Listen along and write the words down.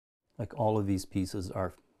Like all of these pieces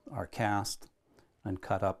are cast and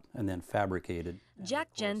cut up and then fabricated.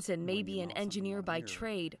 Jack Jensen may be an engineer by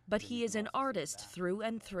trade, but he is an artist through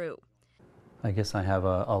and through. I guess I have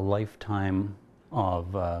a lifetime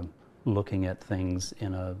of looking at things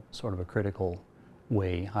in a sort of a critical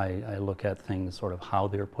way. I look at things sort of how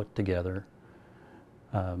they're put together,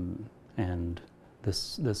 and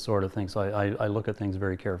this sort of thing. So I look at things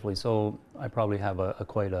very carefully. So I probably have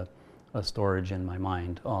quite a storage in my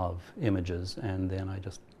mind of images, and then I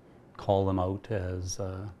just call them out as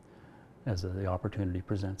the opportunity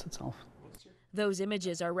presents itself. Those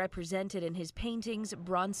images are represented in his paintings,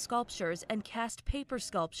 bronze sculptures, and cast paper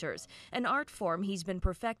sculptures, an art form he's been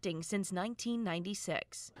perfecting since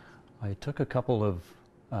 1996. I took a couple of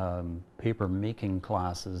paper making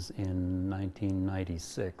classes in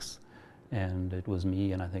 1996, and it was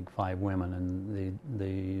me and I think 5 women, and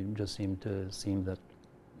they just seemed that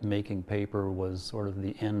making paper was sort of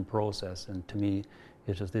the end process, and to me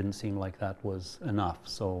it just didn't seem like that was enough.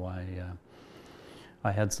 So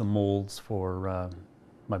I had some molds for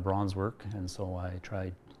my bronze work, and so I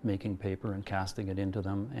tried making paper and casting it into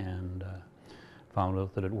them, and found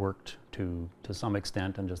out that it worked to some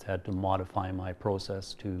extent, and just had to modify my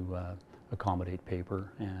process to accommodate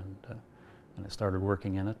paper, and I started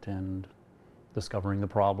working in it and discovering the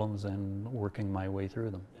problems and working my way through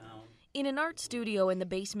them. In an art studio in the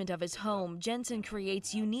basement of his home, Jensen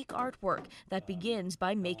creates unique artwork that begins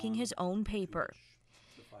by making his own paper.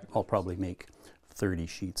 I'll probably make 30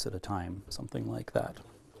 sheets at a time, something like that.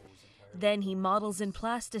 Then he models in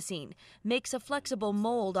plasticine, makes a flexible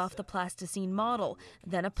mold off the plasticine model,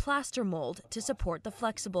 then a plaster mold to support the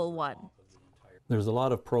flexible one. There's a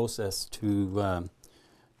lot of process to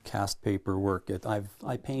cast paper work.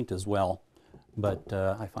 I paint as well, but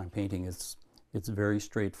I find painting it's very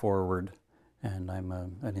straightforward, and I'm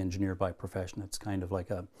an engineer by profession. It's kind of like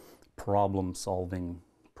a problem-solving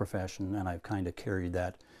profession, and I've kind of carried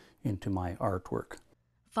that into my artwork.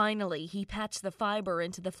 Finally, he pats the fiber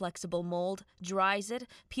into the flexible mold, dries it,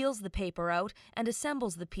 peels the paper out, and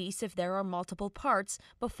assembles the piece if there are multiple parts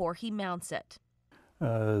before he mounts it.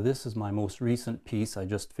 This is my most recent piece. I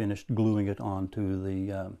just finished gluing it onto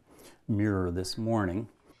the mirror this morning.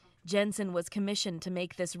 Jensen was commissioned to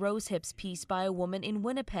make this rose hips piece by a woman in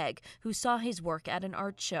Winnipeg who saw his work at an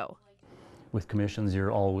art show. With commissions,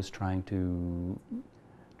 you're always trying to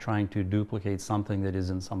duplicate something that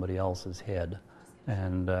is in somebody else's head,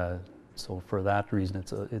 and so for that reason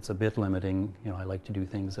it's a bit limiting. You know, I like to do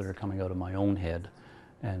things that are coming out of my own head,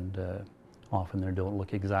 and often they don't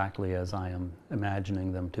look exactly as I am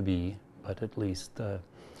imagining them to be, but at least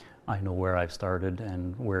I know where I've started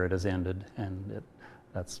and where it has ended, and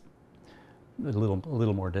that's a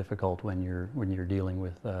little more difficult when you're dealing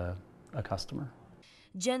with a customer.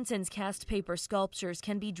 Jensen's cast paper sculptures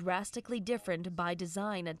can be drastically different by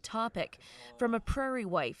design and topic, from a prairie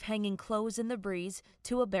wife hanging clothes in the breeze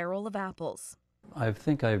to a barrel of apples. I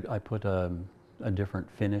think I put a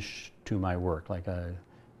different finish to my work. Like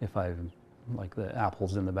if I like the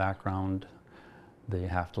apples in the background, they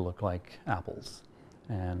have to look like apples,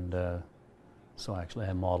 and so actually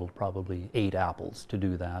I modeled probably 8 apples to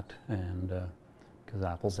do that, and because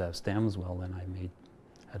apples have stems, well then I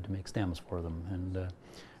had to make stems for them,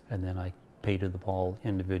 and then I painted them all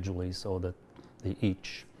individually so that they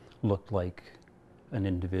each looked like an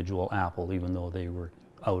individual apple, even though they were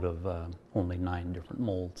out of only 9 different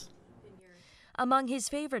molds. Among his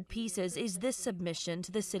favorite pieces is this submission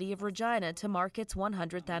to the city of Regina to mark its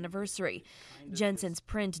 100th anniversary. Jensen's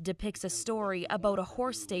print depicts a story about a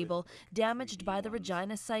horse stable damaged by the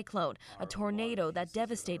Regina cyclone, a tornado that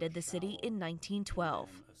devastated the city in 1912.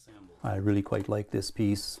 I really quite like this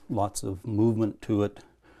piece. Lots of movement to it.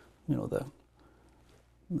 You know,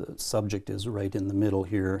 the subject is right in the middle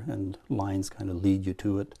here, and lines kind of lead you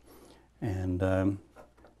to it. And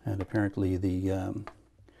apparently the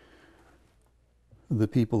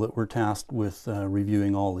people that were tasked with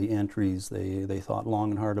reviewing all the entries, they thought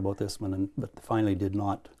long and hard about this one, but finally did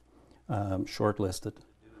not shortlist it.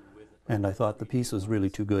 And I thought the piece was really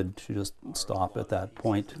too good to just stop at that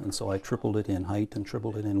point, and so I tripled it in height and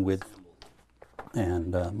tripled it in width,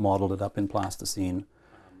 and modeled it up in plasticine,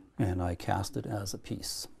 and I cast it as a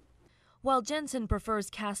piece. While Jensen prefers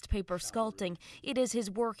cast paper sculpting, it is his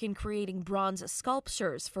work in creating bronze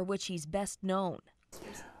sculptures for which he's best known.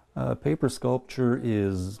 Paper sculpture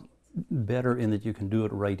is better in that you can do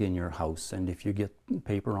it right in your house, and if you get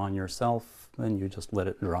paper on yourself, then you just let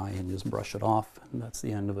it dry and just brush it off, and that's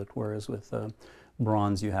the end of it. Whereas with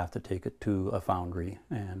bronze, you have to take it to a foundry,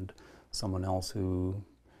 and someone else who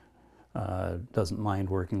doesn't mind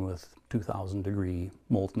working with 2,000-degree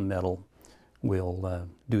molten metal will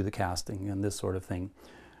do the casting and this sort of thing.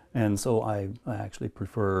 And so I actually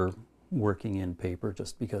prefer working in paper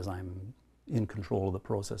just because I'm in control of the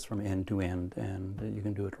process from end to end, and you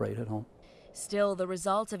can do it right at home. Still, the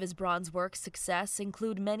results of his bronze work's success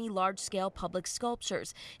include many large-scale public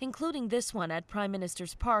sculptures, including this one at Prime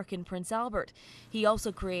Minister's Park in Prince Albert. He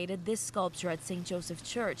also created this sculpture at St. Joseph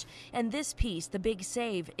Church, and this piece, The Big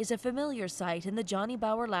Save, is a familiar sight in the Johnny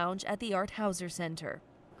Bauer Lounge at the Art Hauser Center.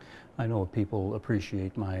 I know people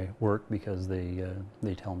appreciate my work because they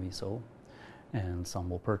tell me so, and some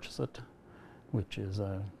will purchase it, which is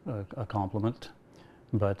a compliment.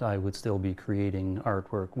 But I would still be creating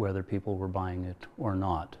artwork whether people were buying it or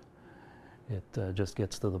not. It just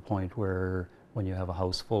gets to the point where when you have a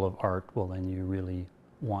house full of art, well, then you really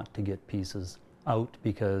want to get pieces out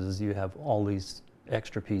because you have all these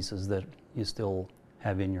extra pieces that you still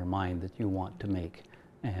have in your mind that you want to make.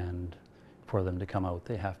 And for them to come out,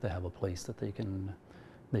 they have to have a place that they can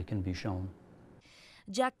be shown.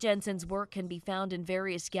 Jack Jensen's work can be found in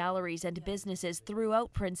various galleries and businesses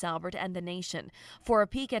throughout Prince Albert and the nation. For a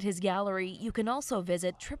peek at his gallery, you can also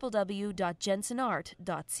visit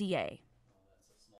www.jensenart.ca.